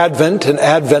Advent, and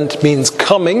Advent means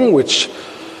coming,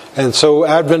 and so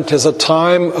Advent is a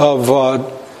time of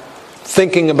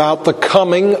thinking about the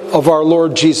coming of our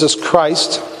Lord Jesus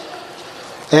Christ.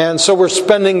 And so we're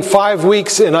spending 5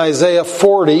 weeks in Isaiah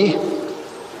 40,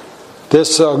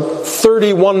 this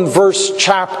 31-verse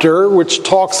chapter which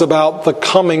talks about the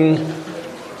coming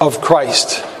of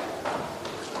Christ.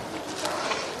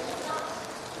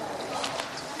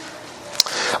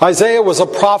 Isaiah was a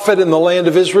prophet in the land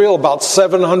of Israel about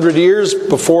 700 years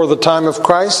before the time of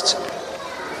Christ.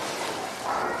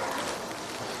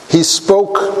 He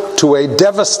spoke to a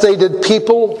devastated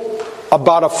people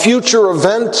about a future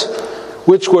event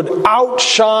which would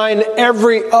outshine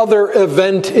every other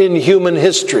event in human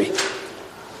history.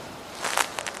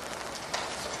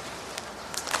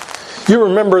 You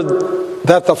remember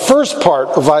that the first part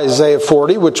of Isaiah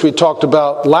 40, which we talked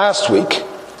about last week,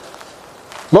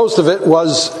 most of it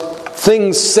was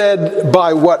things said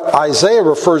by what Isaiah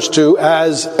refers to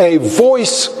as a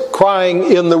voice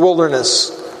crying in the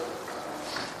wilderness.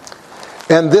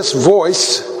 And this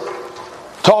voice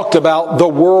talked about the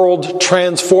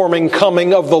world-transforming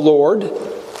coming of the Lord.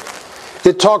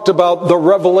 It talked about the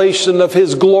revelation of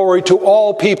His glory to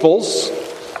all peoples.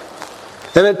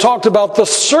 And it talked about the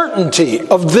certainty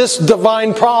of this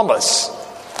divine promise.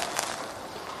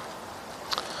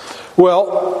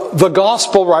 Well, the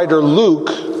gospel writer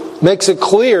Luke makes it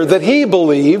clear that he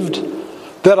believed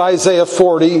that Isaiah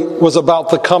 40 was about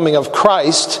the coming of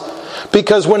Christ,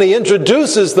 because when he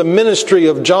introduces the ministry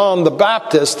of John the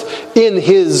Baptist in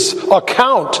his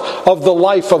account of the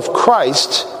life of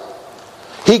Christ,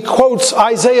 he quotes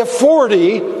Isaiah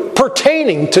 40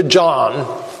 pertaining to John,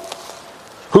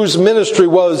 whose ministry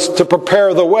was to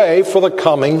prepare the way for the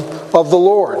coming of the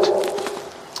Lord.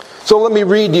 So let me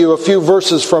read you a few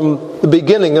verses from the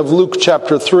beginning of Luke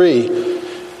chapter 3.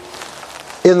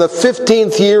 In the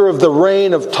 15th year of the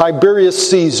reign of Tiberius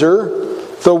Caesar,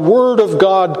 the word of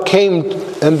God came,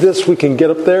 and this we can get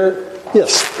up there.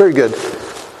 Yes, very good.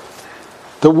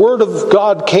 The word of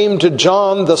God came to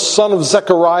John, the son of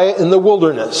Zechariah, in the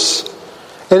wilderness.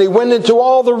 And he went into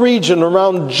all the region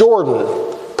around Jordan,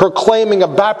 proclaiming a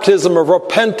baptism of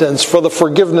repentance for the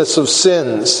forgiveness of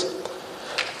sins.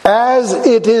 As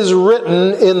it is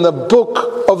written in the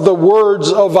book of the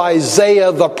words of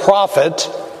Isaiah the prophet,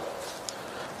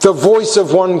 the voice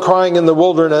of one crying in the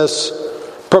wilderness,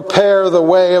 prepare the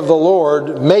way of the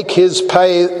Lord, make His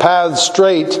path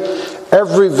straight.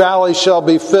 Every valley shall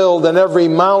be filled, and every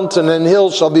mountain and hill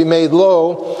shall be made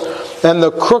low, and the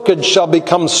crooked shall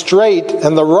become straight,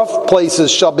 and the rough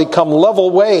places shall become level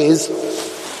ways,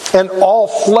 and all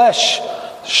flesh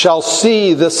shall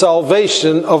see the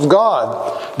salvation of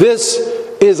God. This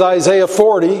is Isaiah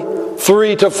 40,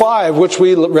 3-5, which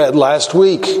we read last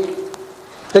week.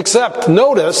 Except,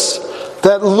 notice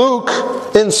that Luke,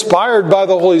 inspired by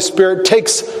the Holy Spirit,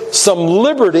 takes some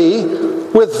liberty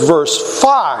with verse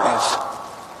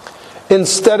 5.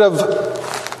 Instead of,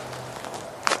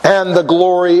 and the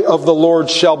glory of the Lord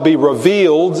shall be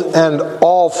revealed, and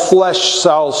all flesh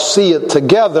shall see it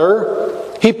together,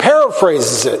 he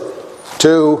paraphrases it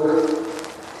to,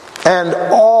 and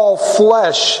all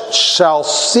flesh shall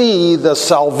see the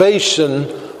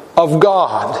salvation of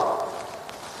God.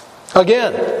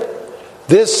 Again,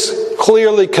 this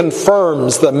clearly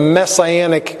confirms the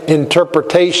messianic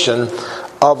interpretation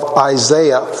of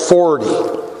Isaiah 40.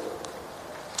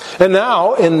 And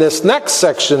now, in this next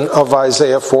section of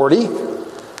Isaiah 40,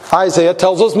 Isaiah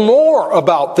tells us more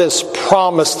about this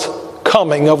promised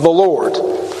coming of the Lord.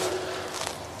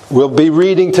 We'll be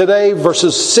reading today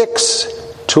verses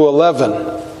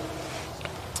 6-11.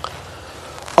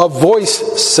 A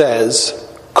voice says,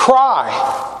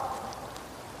 "Cry."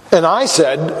 And I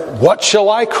said, "What shall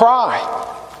I cry?"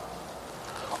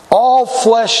 All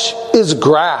flesh is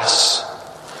grass,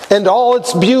 and all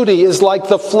its beauty is like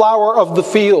the flower of the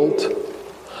field.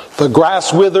 The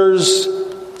grass withers,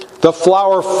 the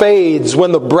flower fades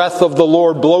when the breath of the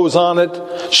Lord blows on it.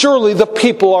 Surely the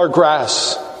people are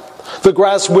grass. The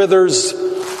grass withers,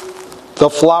 the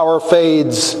flower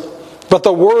fades, but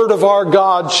the word of our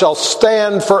God shall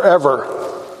stand forever.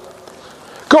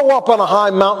 Go up on a high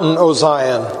mountain, O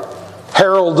Zion,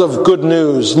 herald of good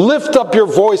news. Lift up your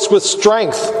voice with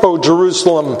strength, O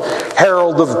Jerusalem,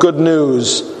 herald of good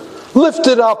news. Lift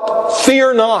it up,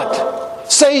 fear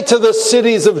not. Say to the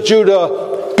cities of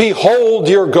Judah, behold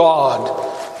your God.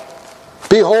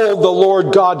 Behold, the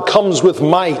Lord God comes with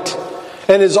might,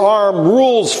 and His arm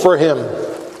rules for Him.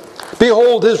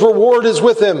 Behold, His reward is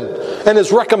with Him, and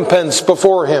His recompense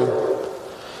before Him.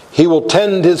 He will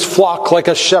tend His flock like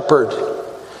a shepherd.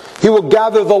 He will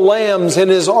gather the lambs in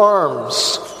His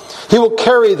arms. He will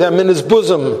carry them in his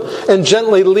bosom and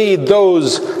gently lead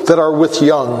those that are with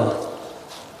young.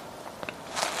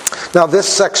 Now this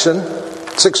section,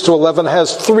 6 to 11,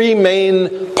 has three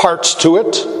main parts to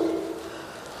it.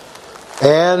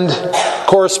 And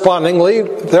correspondingly,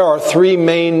 there are three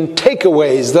main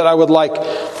takeaways that I would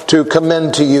like to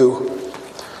commend to you.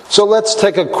 So let's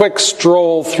take a quick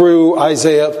stroll through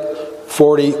Isaiah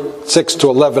 46 to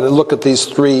 11 and look at these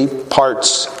three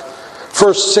parts.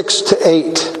 First, 6 to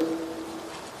 8.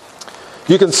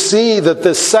 You can see that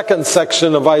this second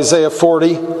section of Isaiah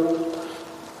 40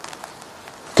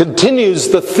 continues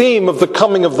the theme of the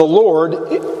coming of the Lord.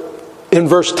 In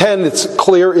verse 10, it's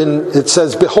clear, it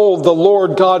says, "Behold, the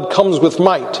Lord God comes with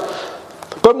might."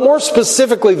 But more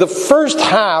specifically, the first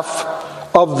half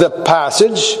of the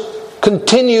passage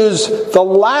continues the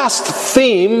last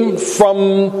theme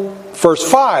from verse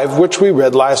 5, which we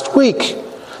read last week.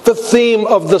 The theme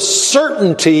of the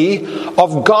certainty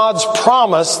of God's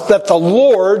promise that the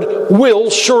Lord will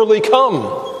surely come.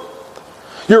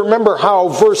 You remember how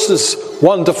verses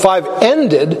 1 to 5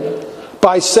 ended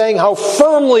by saying how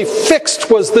firmly fixed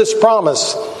was this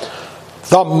promise.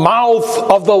 The mouth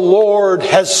of the Lord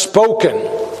has spoken.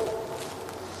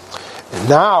 And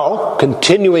now,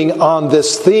 continuing on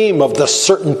this theme of the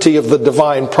certainty of the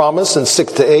divine promise in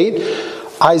 6 to 8,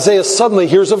 Isaiah suddenly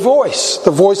hears a voice,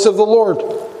 the voice of the Lord.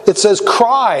 It says,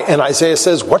 "Cry." And Isaiah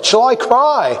says, "What shall I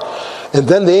cry?" And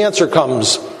then the answer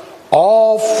comes,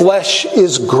 "All flesh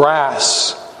is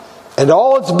grass, and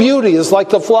all its beauty is like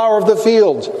the flower of the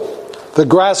field. The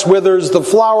grass withers, the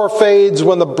flower fades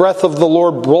when the breath of the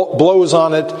Lord blows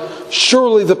on it.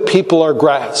 Surely the people are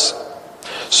grass."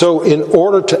 So in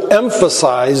order to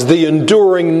emphasize the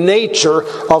enduring nature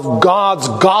of God's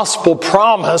gospel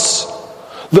promise,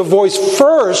 the voice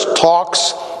first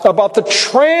talks about the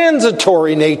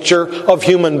transitory nature of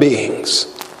human beings.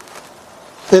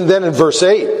 And then in verse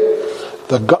 8,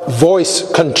 the voice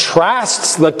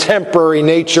contrasts the temporary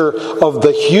nature of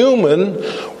the human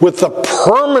with the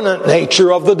permanent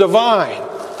nature of the divine.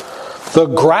 The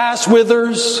grass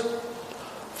withers,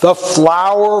 the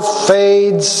flower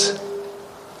fades,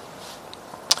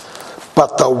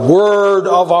 but the word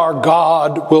of our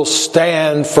God will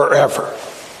stand forever.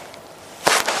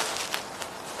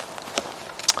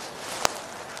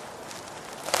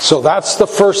 So that's the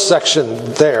first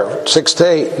section there, 6 to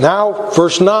 8. Now,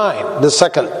 verse 9, the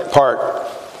second part.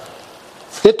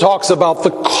 It talks about the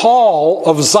call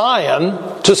of Zion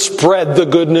to spread the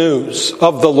good news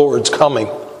of the Lord's coming.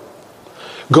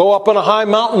 "Go up on a high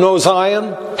mountain, O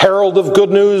Zion, herald of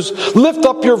good news. Lift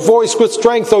up your voice with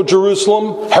strength, O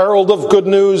Jerusalem, herald of good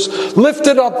news. Lift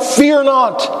it up, fear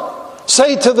not.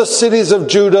 Say to the cities of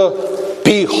Judah,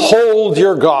 behold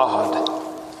your God."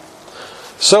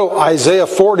 So Isaiah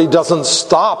 40 doesn't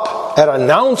stop at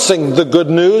announcing the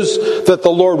good news that the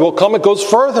Lord will come. It goes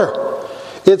further.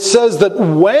 It says that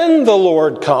when the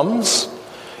Lord comes,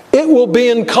 it will be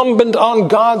incumbent on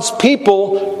God's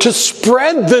people to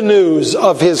spread the news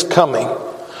of his coming,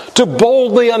 to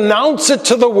boldly announce it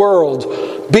to the world.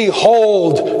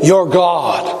 Behold your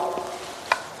God.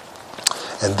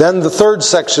 And then the third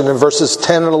section in verses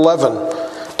 10 and 11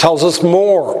 tells us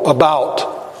more about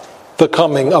the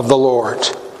coming of the Lord.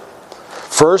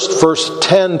 First, verse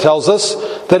 10 tells us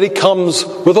that he comes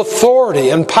with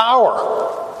authority and power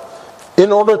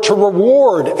in order to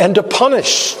reward and to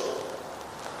punish.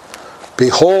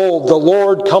 "Behold, the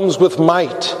Lord comes with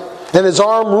might, and his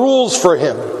arm rules for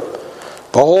him.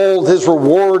 Behold, his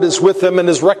reward is with him, and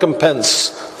his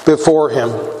recompense before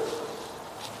him."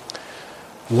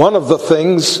 One of the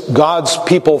things God's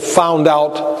people found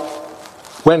out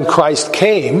when Christ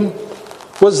came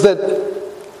was that,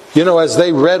 as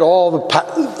they read all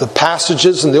the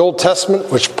passages in the Old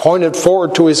Testament which pointed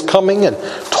forward to his coming and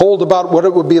told about what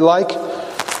it would be like,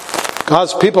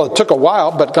 God's people, it took a while,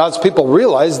 but God's people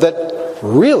realized that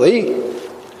really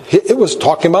it was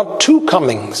talking about two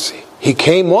comings. He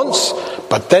came once,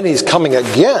 but then he's coming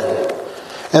again.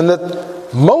 And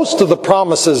that most of the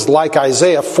promises, like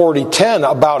Isaiah 40:10,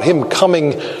 about him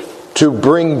coming to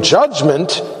bring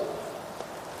judgment,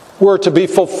 were to be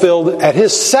fulfilled at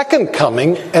his second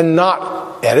coming and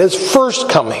not at his first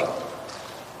coming.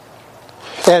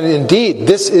 And indeed,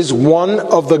 this is one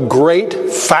of the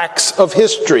great facts of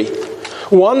history.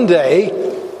 One day,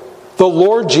 the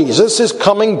Lord Jesus is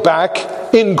coming back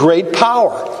in great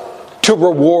power to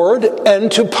reward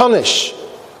and to punish.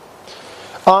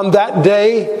 On that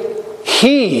day,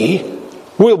 he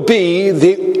will be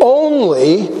the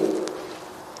only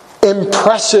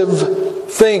impressive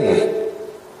thing.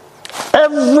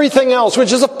 Everything else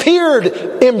which has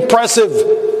appeared impressive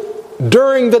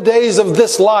during the days of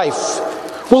this life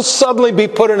will suddenly be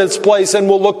put in its place and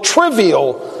will look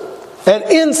trivial and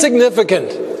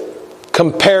insignificant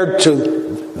compared to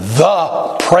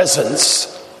the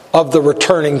presence of the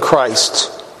returning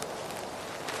Christ.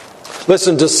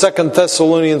 Listen to 2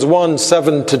 Thessalonians 1,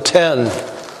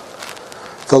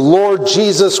 7-10. The Lord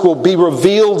Jesus will be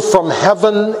revealed from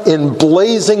heaven in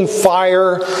blazing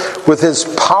fire with his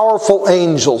powerful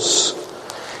angels.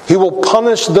 He will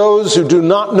punish those who do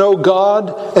not know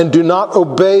God and do not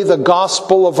obey the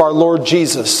gospel of our Lord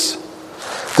Jesus.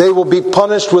 They will be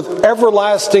punished with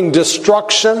everlasting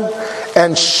destruction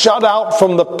and shut out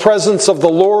from the presence of the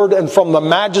Lord and from the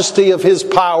majesty of his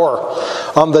power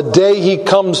on the day he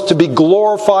comes to be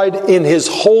glorified in his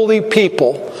holy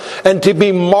people and to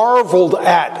be marveled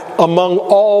at among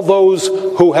all those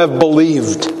who have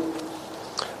believed.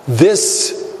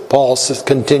 This, Paul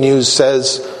continues,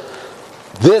 says,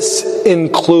 this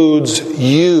includes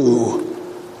you,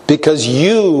 because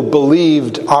you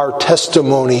believed our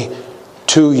testimony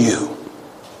to you.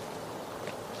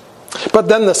 But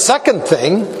then the second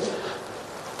thing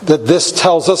that this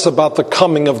tells us about the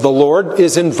coming of the Lord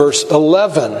is in verse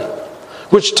 11,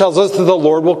 which tells us that the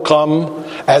Lord will come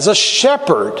as a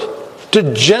shepherd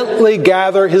to gently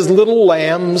gather his little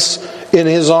lambs in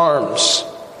his arms.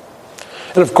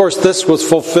 And of course, this was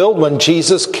fulfilled when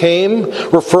Jesus came,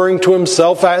 referring to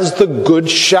himself as the Good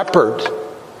Shepherd.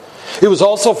 It was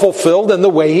also fulfilled in the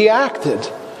way he acted,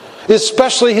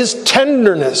 especially his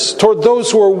tenderness toward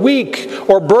those who are weak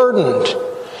or burdened,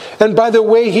 and by the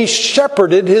way he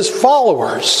shepherded his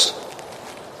followers.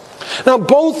 Now,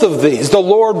 both of these, the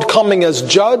Lord coming as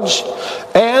judge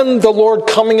and the Lord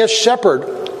coming as shepherd,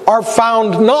 are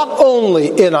found not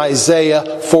only in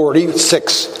Isaiah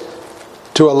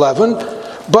 46-11,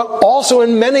 but also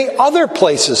in many other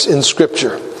places in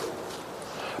Scripture.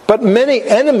 But many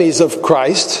enemies of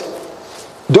Christ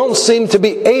don't seem to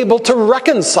be able to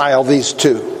reconcile these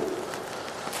two.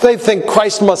 They think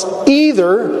Christ must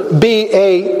either be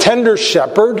a tender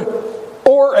shepherd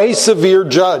or a severe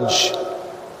judge.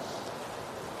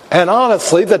 And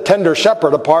honestly, the tender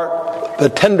shepherd part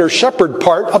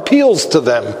appeals to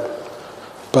them.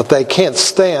 But they can't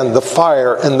stand the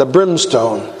fire and the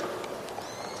brimstone.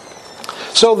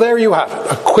 So there you have it,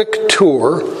 a quick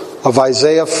tour of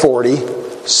Isaiah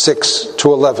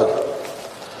 40:6-11.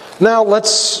 Now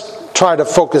let's try to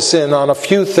focus in on a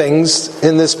few things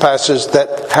in this passage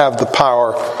that have the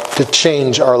power to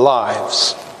change our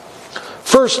lives.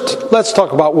 First, let's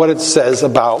talk about what it says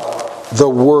about the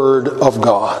Word of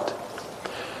God.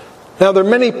 Now, there are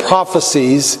many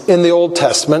prophecies in the Old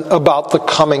Testament about the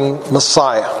coming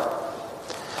Messiah.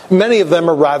 Many of them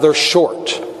are rather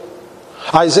short.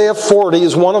 Isaiah 40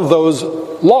 is one of those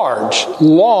large,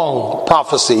 long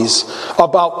prophecies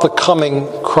about the coming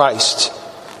Christ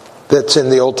that's in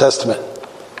the Old Testament.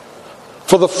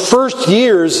 For the first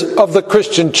years of the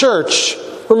Christian church,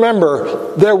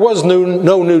 remember, there was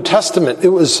no New Testament. It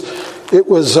was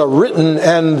written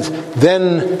and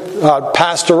then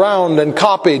passed around and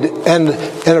copied, and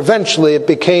eventually it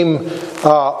became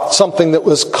something that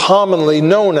was commonly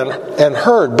known and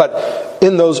heard. But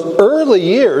in those early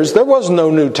years, there was no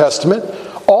New Testament.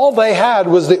 All they had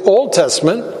was the Old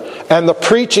Testament and the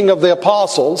preaching of the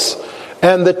apostles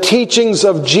and the teachings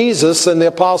of Jesus and the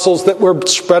apostles that were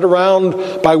spread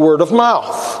around by word of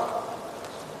mouth.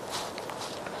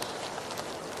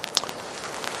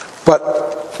 But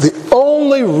the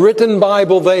only written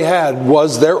Bible they had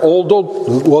was their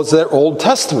Old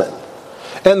Testament.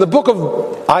 And the book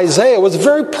of Isaiah was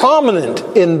very prominent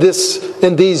in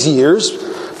these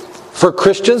years for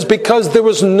Christians, because there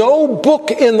was no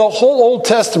book in the whole Old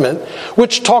Testament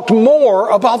which talked more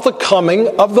about the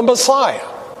coming of the Messiah.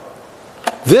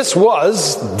 This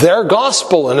was their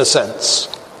gospel in a sense.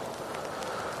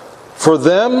 For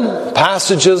them,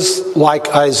 passages like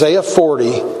Isaiah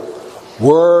 40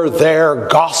 were their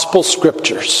gospel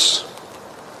scriptures.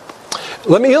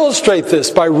 Let me illustrate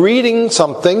this by reading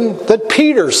something that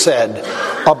Peter said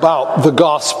about the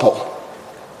gospel.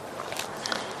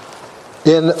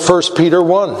 In 1 Peter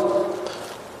 1,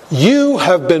 you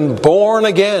have been born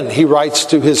again, he writes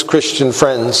to his Christian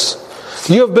friends.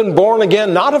 You have been born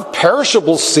again, not of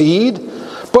perishable seed,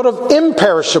 but of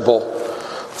imperishable,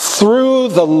 through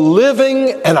the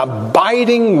living and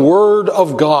abiding Word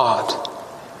of God.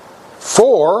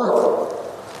 For,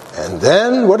 and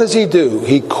then what does he do?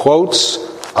 He quotes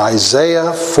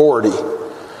Isaiah 40.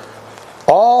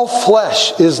 All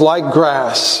flesh is like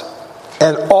grass,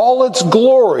 and all its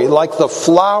glory like the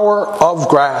flower of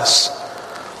grass.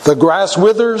 The grass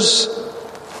withers,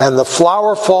 and the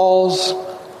flower falls,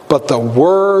 but the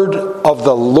word of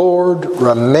the Lord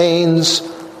remains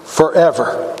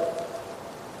forever.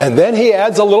 And then he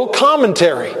adds a little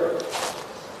commentary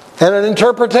and an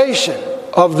interpretation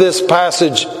of this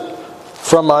passage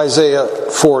from Isaiah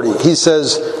 40. He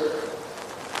says,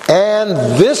 and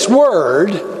this word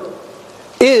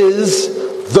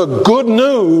is the good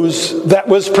news that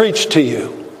was preached to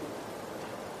you.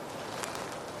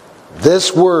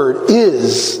 This word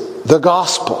is the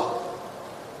gospel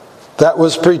that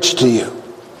was preached to you.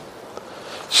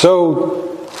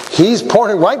 So he's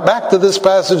pointing right back to this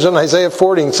passage in Isaiah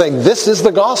 40 and saying, this is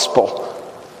the gospel.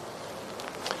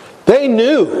 They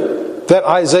knew that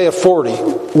Isaiah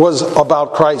 40 was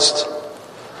about Christ.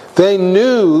 They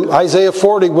knew Isaiah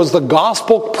 40 was the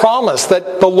gospel promise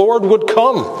that the Lord would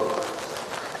come.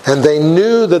 And they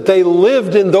knew that they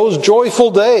lived in those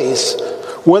joyful days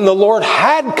when the Lord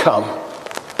had come.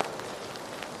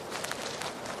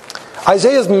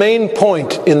 Isaiah's main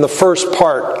point in the first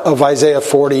part of Isaiah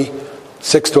 40,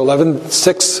 6 to 11,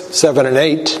 6, 7, and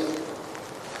 8,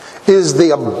 is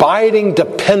the abiding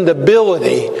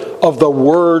dependability of the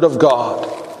Word of God.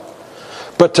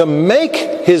 But to make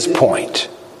his point,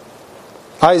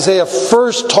 Isaiah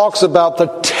first talks about the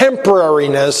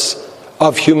temporariness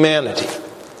of humanity.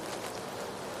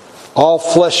 All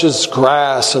flesh is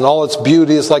grass, and all its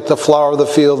beauty is like the flower of the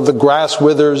field. The grass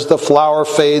withers, the flower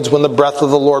fades when the breath of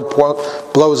the Lord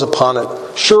blows upon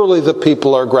it. Surely the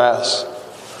people are grass.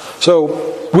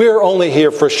 So we're only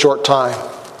here for a short time.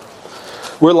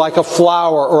 We're like a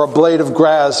flower or a blade of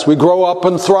grass. We grow up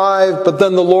and thrive, but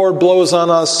then the Lord blows on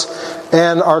us,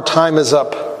 and our time is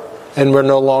up, and we're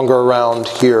no longer around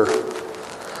here.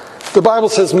 The Bible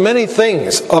says many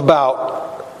things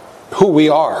about who we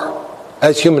are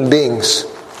as human beings.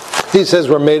 He says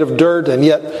we're made of dirt and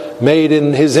yet made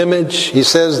in His image. He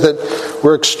says that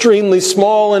we're extremely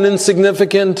small and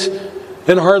insignificant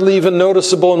and hardly even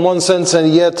noticeable in one sense,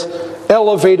 and yet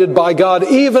elevated by God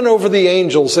even over the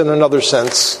angels in another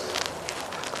sense.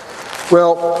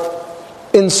 Well,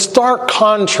 in stark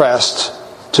contrast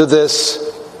to this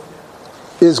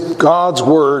is God's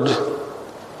Word.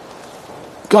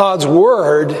 God's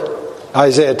Word,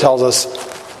 Isaiah tells us,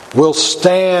 will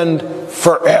stand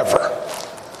forever.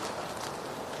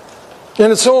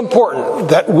 And it's so important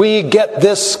that we get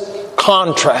this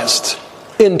contrast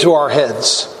into our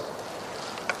heads.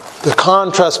 The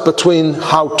contrast between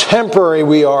how temporary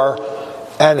we are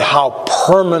and how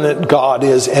permanent God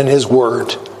is in His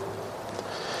Word.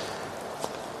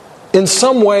 In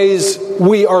some ways,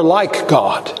 we are like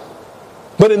God.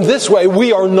 But in this way,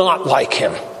 we are not like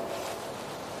Him.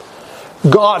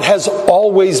 God has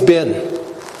always been.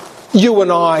 You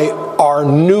and I are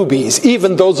newbies.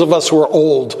 Even those of us who are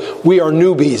old, we are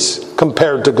newbies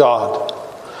compared to God.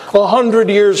 100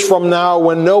 years from now,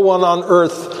 when no one on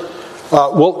earth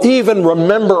will even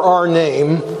remember our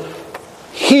name,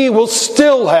 He will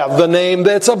still have the name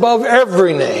that's above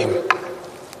every name.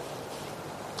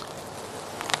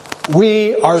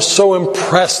 We are so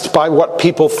impressed by what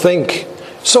people think,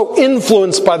 so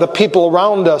influenced by the people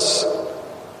around us,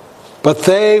 but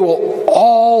they will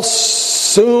all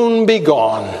soon be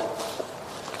gone.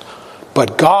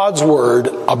 But God's Word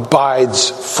abides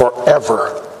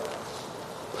forever.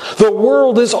 The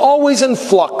world is always in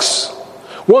flux.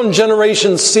 One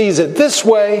generation sees it this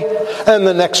way, and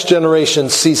the next generation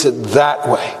sees it that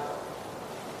way.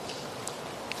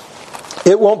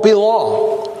 It won't be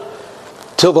long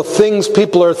till the things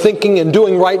people are thinking and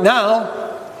doing right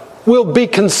now will be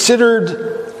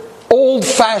considered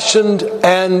old-fashioned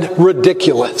and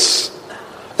ridiculous.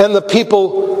 And the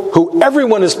people who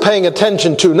everyone is paying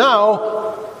attention to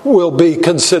now will be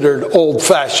considered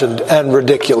old-fashioned and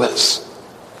ridiculous.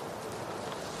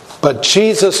 But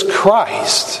Jesus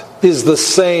Christ is the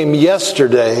same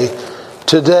yesterday,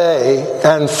 today,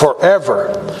 and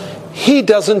forever. He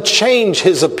doesn't change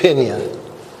His opinion.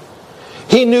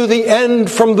 He knew the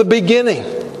end from the beginning,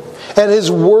 and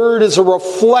His Word is a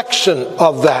reflection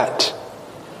of that.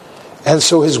 And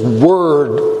so His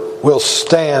Word will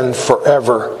stand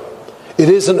forever. It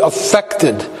isn't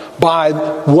affected by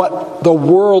what the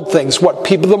world thinks, what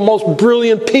people, the most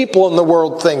brilliant people in the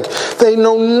world think. They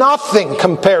know nothing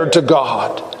compared to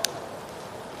God.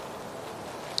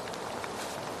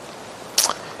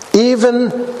 Even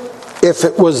if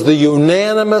it was the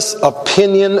unanimous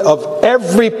opinion of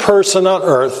every person on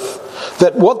earth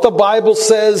that what the Bible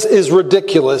says is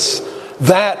ridiculous,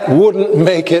 that wouldn't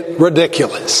make it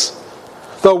ridiculous.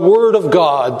 The Word of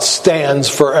God stands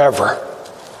forever.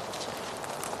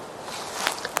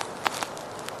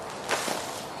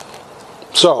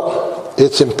 So,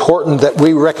 it's important that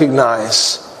we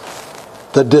recognize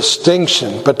the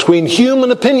distinction between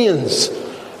human opinions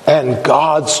and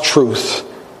God's truth.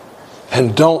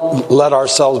 And don't let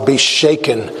ourselves be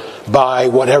shaken by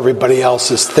what everybody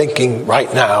else is thinking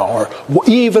right now, or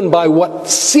even by what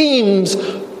seems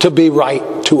to be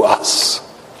right to us.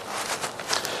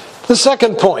 The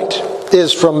second point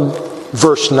is from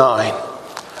verse 9,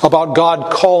 about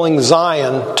God calling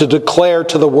Zion to declare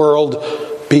to the world,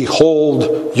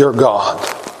 "Behold your God."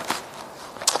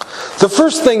 The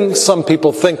first thing some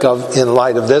people think of in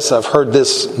light of this, I've heard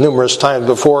this numerous times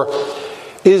before,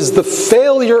 is the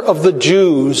failure of the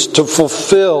Jews to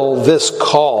fulfill this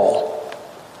call.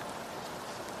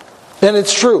 And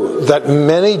it's true that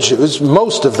many Jews,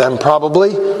 most of them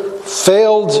probably,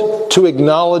 failed to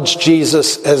acknowledge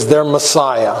Jesus as their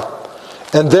Messiah,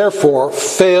 and therefore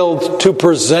failed to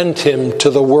present him to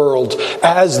the world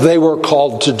as they were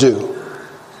called to do.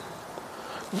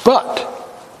 But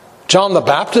John the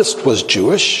Baptist was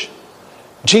Jewish.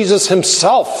 Jesus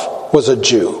himself was a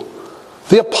Jew.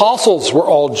 The apostles were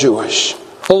all Jewish,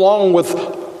 along with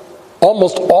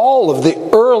almost all of the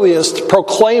earliest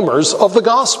proclaimers of the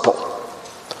gospel.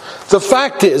 The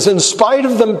fact is, in spite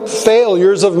of the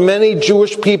failures of many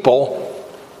Jewish people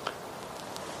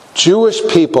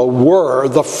were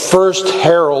the first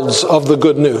heralds of the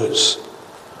good news.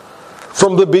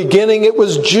 From the beginning, it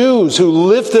was Jews who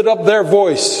lifted up their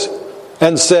voice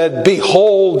and said,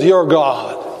 "Behold your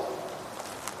God."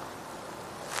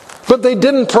 But they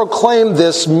didn't proclaim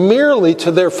this merely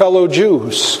to their fellow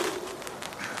Jews.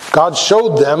 God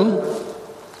showed them,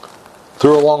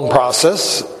 through a long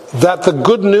process, that the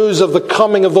good news of the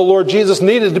coming of the Lord Jesus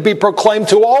needed to be proclaimed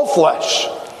to all flesh,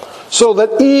 so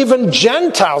that even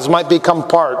Gentiles might become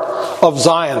part of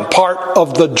Zion, part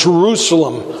of the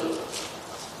Jerusalem,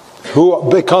 who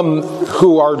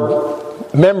are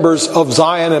members of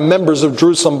Zion and members of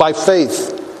Jerusalem by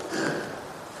faith.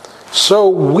 So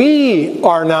we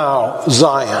are now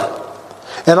Zion.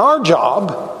 And our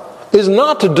job is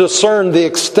not to discern the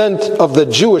extent of the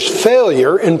Jewish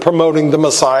failure in promoting the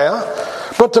Messiah,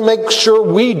 but to make sure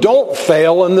we don't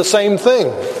fail in the same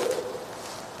thing.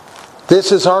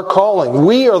 This is our calling.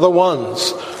 We are the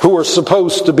ones who are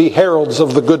supposed to be heralds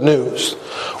of the good news.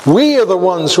 We are the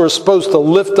ones who are supposed to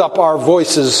lift up our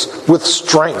voices with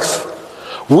strength.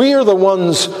 We are the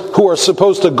ones who are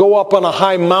supposed to go up on a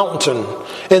high mountain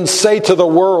and say to the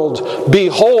world,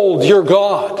 "Behold your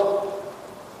God."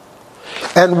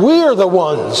 And we are the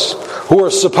ones who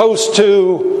are supposed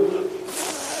to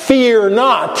fear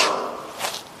not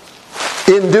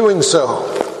in doing so.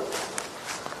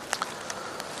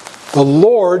 The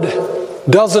Lord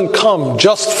doesn't come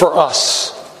just for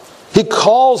us. He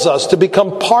calls us to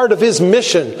become part of His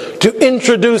mission, to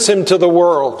introduce Him to the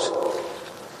world.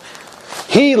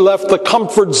 He left the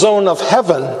comfort zone of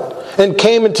heaven and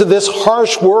came into this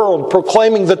harsh world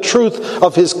proclaiming the truth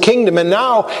of His kingdom. And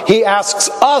now He asks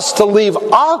us to leave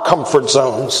our comfort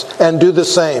zones and do the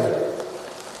same.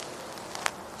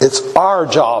 It's our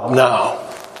job now.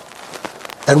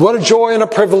 And what a joy and a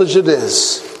privilege it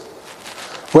is.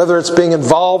 Whether it's being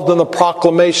involved in the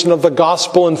proclamation of the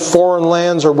gospel in foreign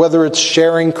lands, or whether it's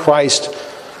sharing Christ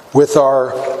with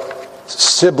our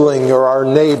sibling or our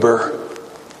neighbor.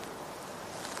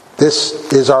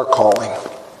 This is our calling.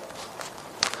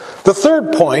 The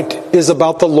third point is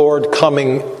about the Lord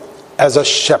coming as a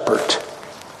shepherd.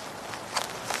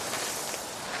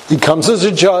 He comes as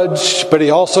a judge, but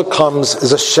He also comes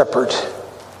as a shepherd.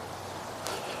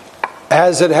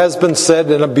 As it has been said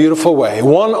in a beautiful way,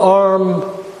 one arm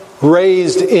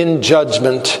raised in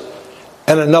judgment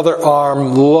and another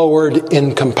arm lowered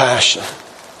in compassion.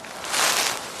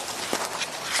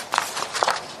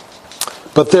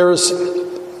 But there's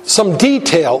some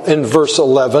detail in verse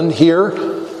 11 here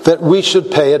that we should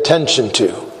pay attention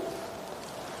to.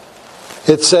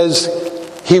 It says,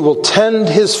 He will tend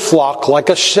His flock like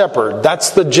a shepherd.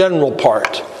 That's the general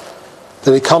part,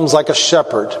 that He comes like a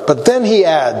shepherd. But then He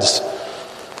adds,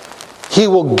 He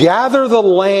will gather the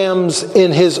lambs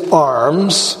in His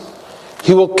arms,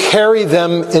 He will carry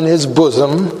them in His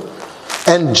bosom,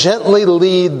 and gently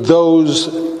lead those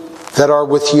that are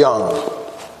with young.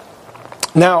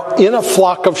 Now, in a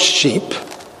flock of sheep,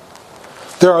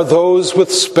 there are those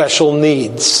with special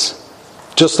needs,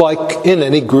 just like in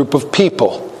any group of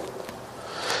people.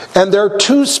 And there are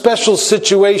two special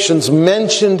situations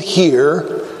mentioned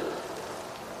here.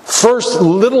 First,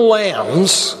 little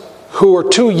lambs who are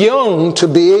too young to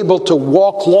be able to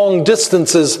walk long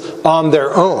distances on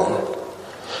their own.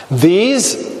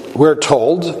 These, we're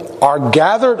told, are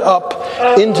gathered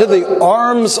up into the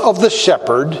arms of the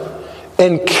shepherd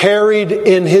and carried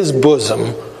in his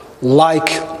bosom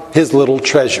like his little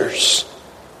treasures.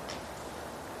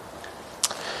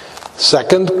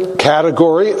 Second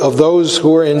category of those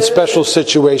who are in special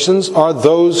situations are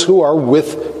those who are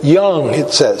with young, it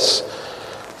says.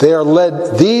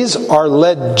 These are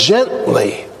led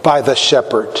gently by the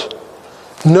shepherd,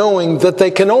 knowing that they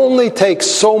can only take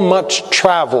so much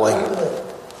traveling.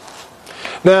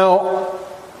 Now,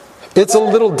 it's a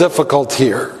little difficult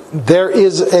here. There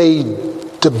is a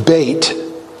debate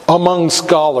among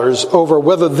scholars over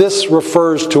whether this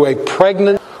refers to a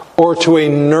pregnant or to a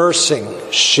nursing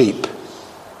sheep.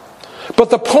 But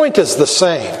the point is the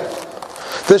same.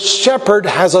 The shepherd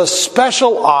has a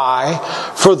special eye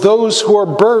for those who are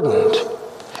burdened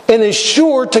and is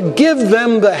sure to give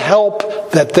them the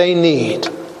help that they need.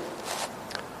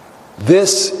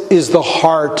 This is the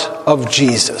heart of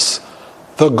Jesus,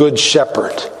 the Good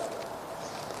Shepherd.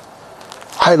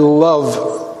 I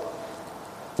love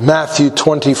Matthew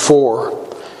 24.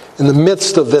 In the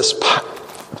midst of this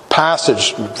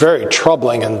passage, very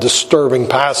troubling and disturbing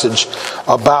passage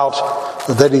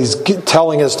that he's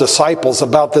telling his disciples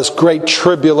about this great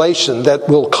tribulation that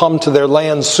will come to their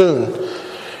land soon.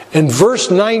 In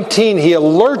verse 19, he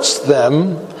alerts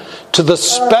them to the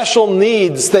special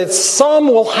needs that some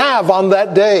will have on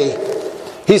that day.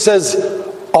 He says,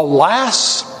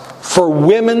 "Alas, for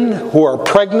women who are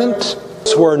pregnant,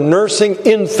 who are nursing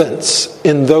infants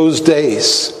in those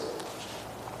days."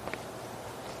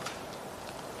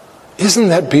 Isn't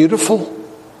that beautiful?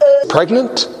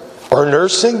 Pregnant or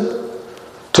nursing?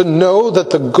 To know that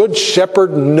the Good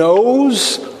Shepherd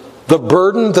knows the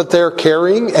burden that they're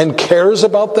carrying and cares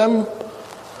about them?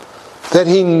 That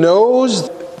he knows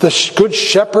the Good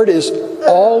Shepherd is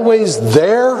always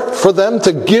there for them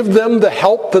to give them the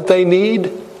help that they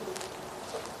need?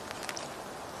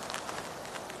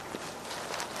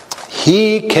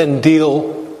 He can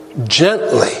deal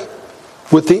gently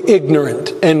with the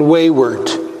ignorant and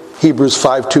wayward, Hebrews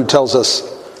 5:2 tells us,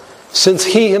 since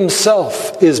he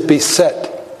himself is beset.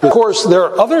 Of course, there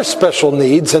are other special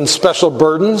needs and special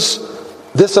burdens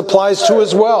this applies to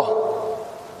as well.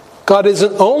 God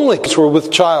isn't only those who are with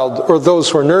child or those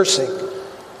who are nursing.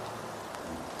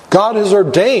 God has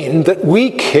ordained that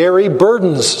we carry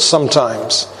burdens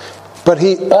sometimes. But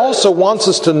he also wants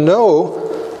us to know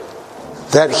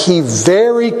that he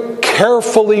very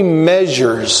carefully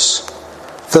measures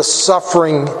the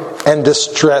suffering and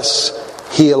distress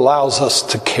he allows us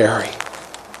to carry.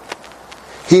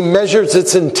 He measures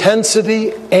its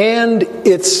intensity and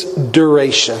its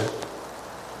duration.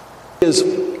 He is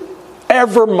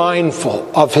ever mindful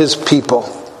of his people.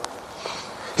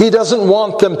 He doesn't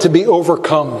want them to be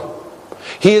overcome.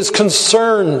 He is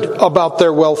concerned about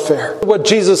their welfare. What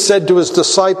Jesus said to his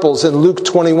disciples in Luke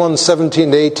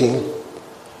 21:17-18.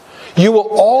 You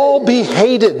will be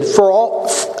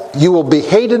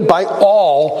hated by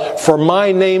all for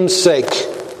my name's sake,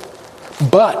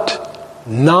 but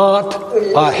not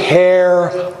a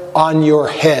hair on your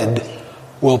head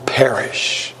will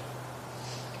perish.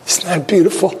 Isn't that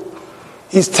beautiful?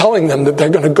 He's telling them that they're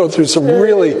going to go through some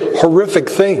really horrific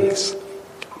things.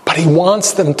 But he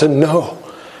wants them to know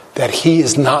that he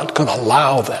is not going to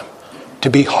allow them to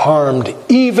be harmed,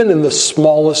 even in the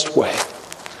smallest way.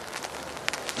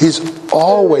 He's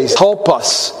always help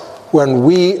us when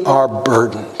we are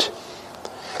burdened.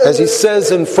 As he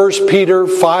says in 1 Peter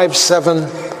 5:7,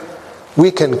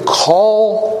 we can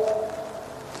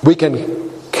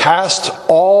cast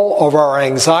all of our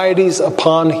anxieties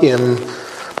upon him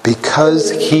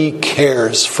because he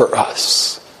cares for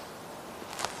us.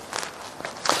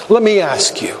 Let me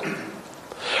ask you,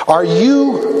 are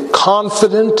you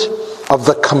confident of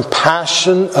the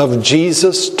compassion of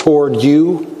Jesus toward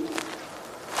you?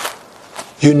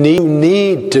 You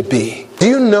need to be. Do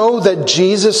you know that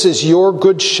Jesus is your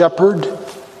good shepherd?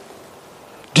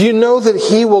 Do you know that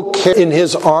he will carry in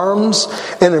his arms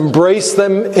and embrace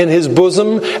them in his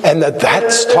bosom, and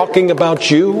that's talking about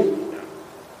you?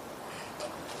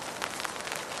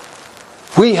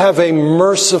 We have a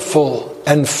merciful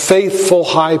and faithful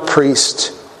high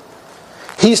priest.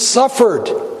 He suffered,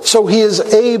 so he is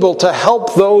able to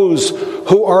help those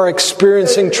who are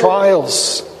experiencing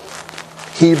trials.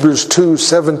 Hebrews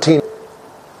 2:17.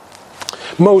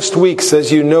 Most weeks,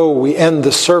 as you know, we end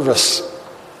the service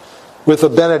with a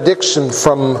benediction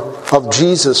of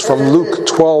Jesus from Luke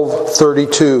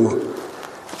 12:32.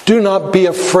 Do not be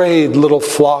afraid, little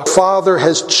flock. Father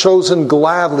has chosen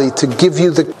gladly to give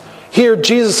you the... Here,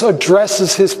 Jesus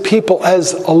addresses his people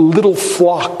as a little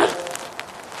flock.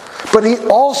 But he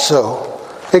also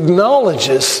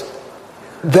acknowledges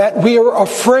that we are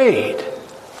afraid.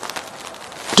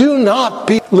 Do not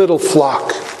be little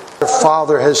flock. Your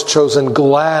Father has chosen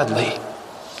gladly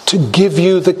to give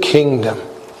you the kingdom.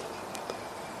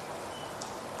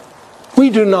 We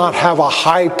do not have a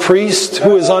high priest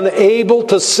who is unable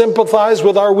to sympathize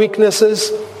with our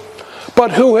weaknesses,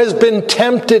 but who has been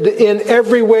tempted in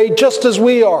every way just as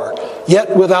we are,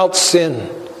 yet without sin.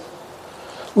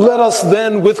 Let us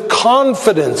then with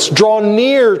confidence draw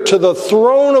near to the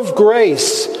throne of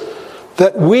grace,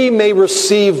 that we may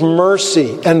receive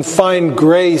mercy and find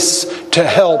grace to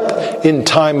help in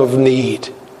time of need.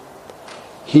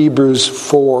 Hebrews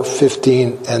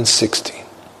 4:15 and 16.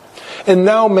 And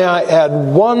now may I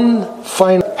add one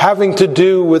final, having to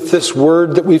do with this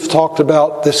word that we've talked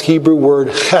about, this Hebrew word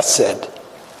chesed.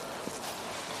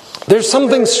 There's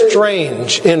something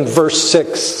strange in verse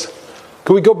 6.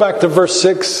 Can we go back to verse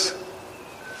 6?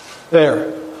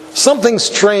 There. Something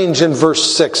strange in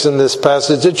verse 6 in this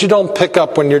passage that you don't pick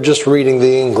up when you're just reading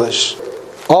the English.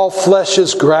 All flesh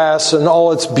is grass and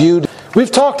all its beauty.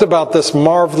 We've talked about this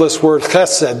marvelous word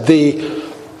chesed,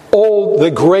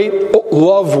 the great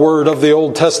love word of the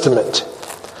Old Testament,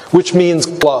 which means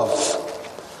love.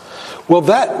 Well,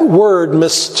 that word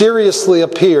mysteriously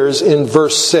appears in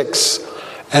verse 6,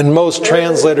 and most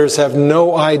translators have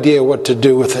no idea what to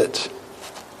do with it.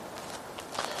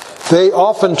 They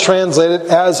often translate it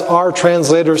as our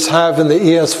translators have in the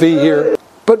ESV here.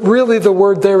 But really the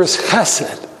word there is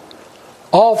chesed.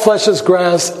 All flesh is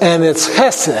grass, and it's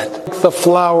chesed, the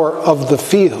flower of the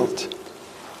field.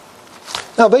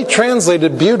 Now they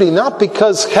translated beauty not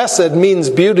because chesed means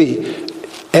beauty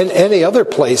in any other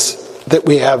place that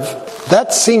we have.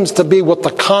 That seems to be what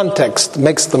the context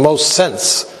makes the most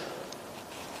sense.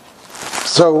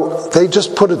 So they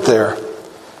just put it there.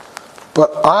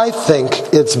 But I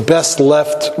think it's best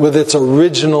left with its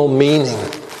original meaning.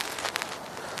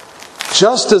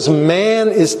 Just as man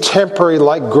is temporary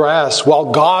like grass,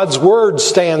 while God's word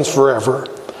stands forever,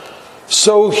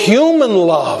 so human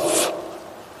love,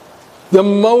 the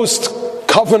most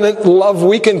covenant love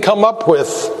we can come up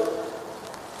with,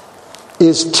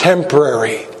 is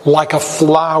temporary like a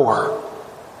flower,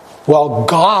 while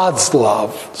God's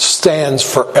love stands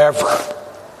forever.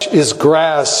 Is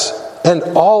grass, and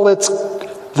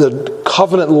the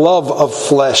covenant love of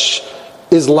flesh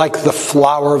is like the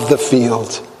flower of the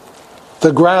field.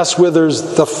 The grass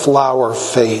withers, the flower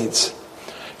fades.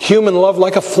 Human love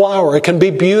like a flower. It can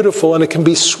be beautiful and it can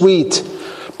be sweet.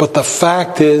 But the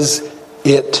fact is,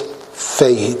 it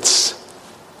fades.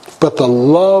 But the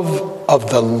love of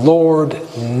the Lord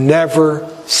never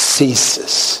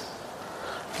ceases.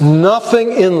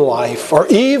 Nothing in life, or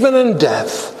even in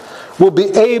death, will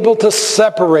be able to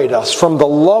separate us from the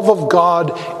love of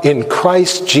God in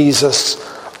Christ Jesus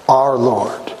our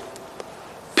Lord.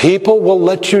 People will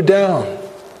let you down.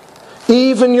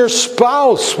 Even your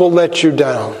spouse will let you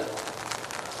down.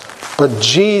 But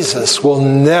Jesus will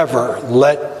never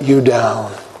let you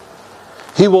down.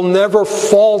 He will never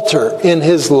falter in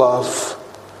His love.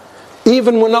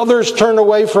 Even when others turn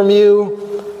away from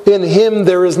you, in Him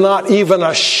there is not even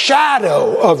a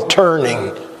shadow of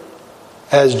turning,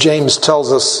 as James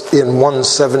tells us in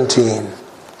 1:17.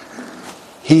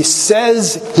 He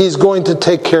says He's going to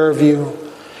take care of you.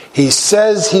 He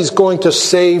says He's going to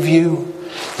save you.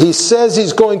 He says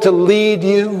He's going to lead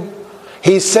you.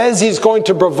 He says He's going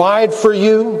to provide for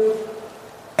you.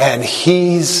 And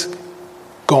He's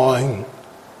going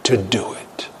to do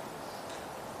it.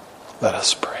 Let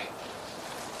us pray.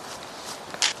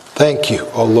 Thank you,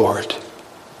 O Lord,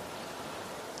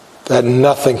 that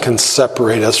nothing can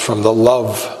separate us from the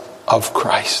love of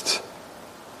Christ.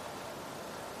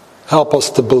 Help us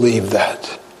to believe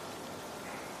that.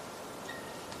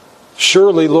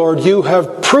 Surely, Lord, you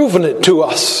have proven it to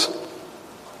us.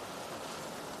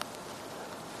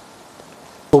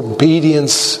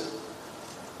 Obedience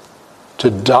to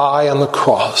die on the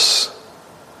cross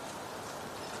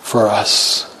for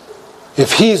us.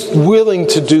 If He's willing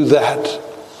to do that,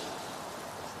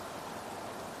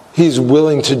 He's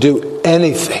willing to do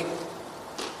anything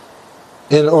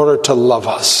in order to love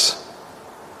us.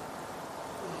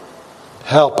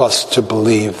 Help us to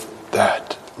believe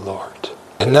that, Lord.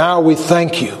 And now we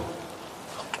thank you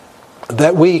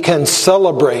that we can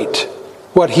celebrate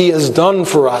what He has done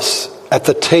for us at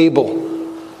the table,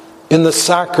 in the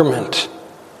sacrament,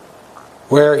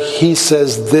 where He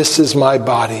says, "This is my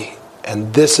body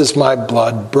and this is my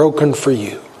blood broken for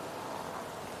you."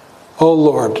 Oh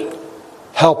Lord,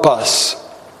 help us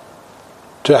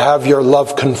to have your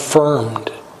love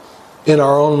confirmed in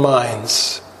our own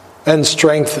minds and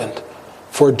strengthened.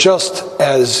 For just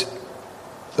as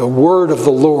the word of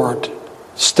the Lord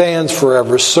stands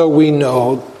forever, so we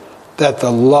know that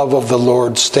the love of the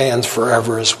Lord stands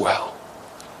forever as well.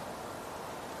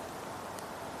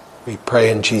 We pray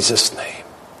in Jesus' name.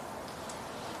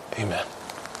 Amen.